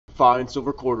fine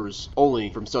silver quarters,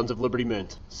 only from Sons of Liberty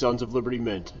Mint.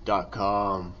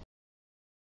 sonsoflibertymint.com.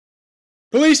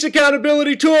 Police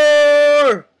Accountability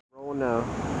Tour! Roll now.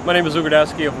 My name is LUKE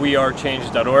RUDKOWSKI of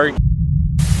wearechange.org.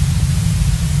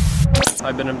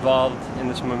 I've been involved in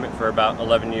this movement for about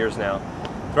 11 years now.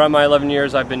 Throughout my 11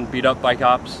 years, I've been beat up by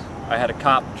cops. I had a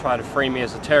cop try to frame me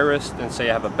as a terrorist and say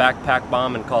I have a backpack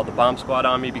bomb and call the bomb squad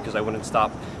on me because I wouldn't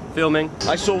stop filming.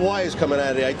 I saw wires coming out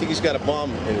of there. I think he's got a bomb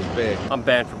in his bag. I'm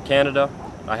banned from Canada.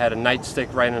 I had a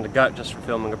nightstick right in the gut just for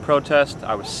filming a protest.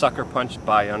 I was sucker punched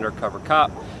by an undercover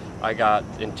cop. I got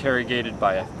interrogated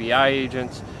by FBI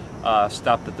agents,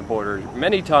 stopped at the border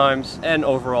many times, and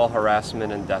overall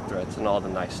harassment and death threats and all the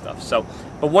nice stuff.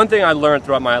 But one thing I learned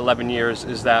throughout my 11 years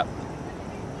is that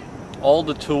all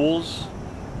the tools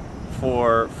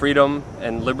for freedom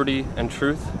and liberty and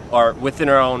truth are within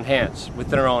our own hands,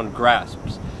 within our own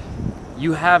grasps.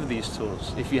 You have these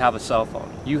tools if you have a cell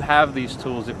phone. You have these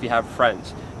tools if you have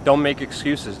friends. Don't make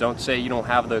excuses. Don't say you don't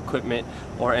have the equipment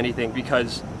or anything,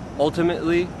 because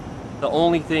ultimately the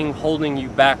only thing holding you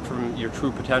back from your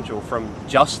true potential, from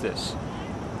justice,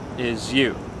 is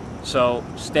you. So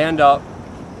stand up.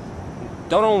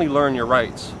 Don't only learn your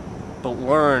rights, but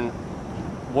learn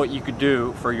what you could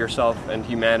do for yourself and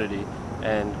humanity,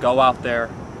 and go out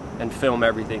there and film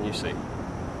everything you see.